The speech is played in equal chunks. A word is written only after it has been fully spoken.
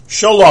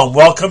Shalom,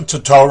 welcome to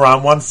Torah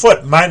on One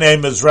Foot. My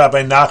name is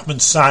Rabbi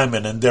Nachman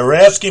Simon, and they're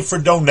asking for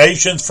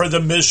donations for the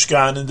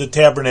Mishkan and the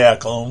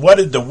Tabernacle. And what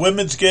did the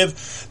women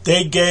give?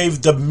 They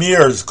gave the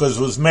mirrors because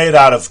it was made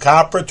out of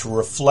copper to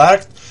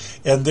reflect,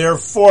 and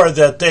therefore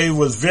that they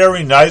was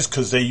very nice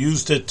because they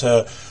used it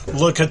to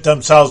look at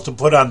themselves to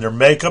put on their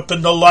makeup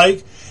and the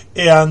like.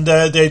 And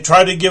they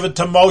tried to give it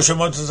to Moshe.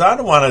 Moshe says, I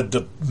don't want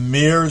the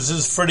mirrors. This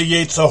is for the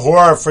Yetzer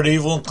Hara, for the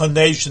evil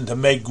inclination to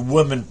make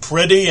women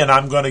pretty, and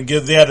I'm going to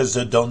give that as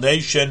a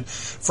donation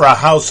for a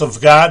house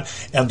of God.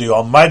 And the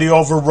Almighty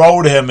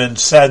overrode him and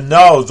said,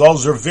 no,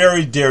 those are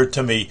very dear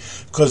to me.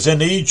 Because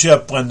in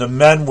Egypt, when the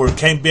men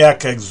came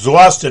back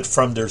exhausted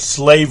from their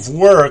slave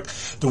work,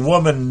 the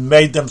women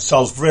made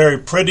themselves very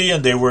pretty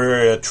and they were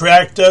very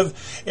attractive.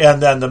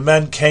 And then the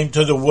men came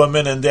to the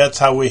women, and that's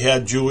how we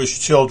had Jewish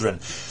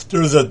children.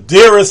 They're the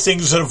dearest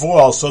things of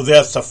all, so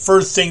that's the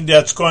first thing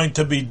that's going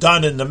to be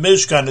done in the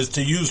Mishkan is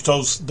to use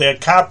that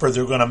copper.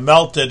 They're going to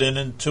melt it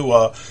into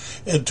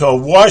a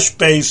wash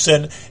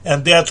basin,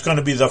 and that's going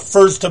to be the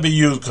first to be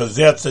used because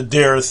that's the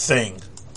dearest thing.